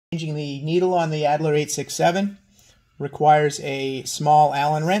Changing the needle on the Adler 867 requires a small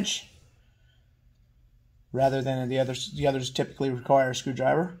Allen wrench rather than the others. The others typically require a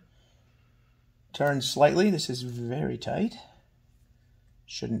screwdriver. Turn slightly. This is very tight.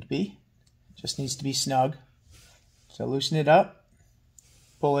 Shouldn't be. Just needs to be snug. So loosen it up,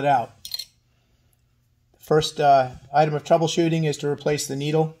 pull it out. The first item of troubleshooting is to replace the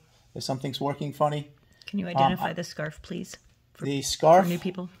needle if something's working funny. Can you identify the scarf, please? The scarf, for new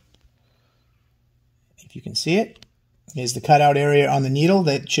people. If you can see it, is the cutout area on the needle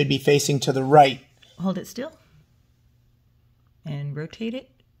that should be facing to the right. Hold it still and rotate it.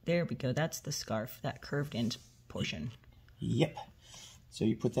 There we go. That's the scarf, that curved end portion. Yep. So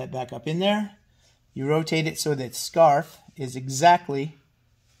you put that back up in there. You rotate it so that scarf is exactly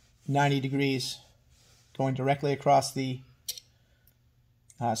 90 degrees going directly across the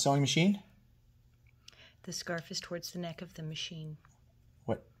sewing machine. The scarf is towards the neck of the machine.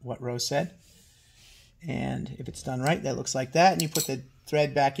 What Rose said. And if it's done right, that looks like that. And you put the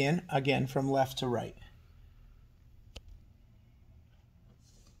thread back in, again, from left to right.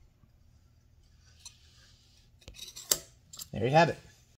 There you have it.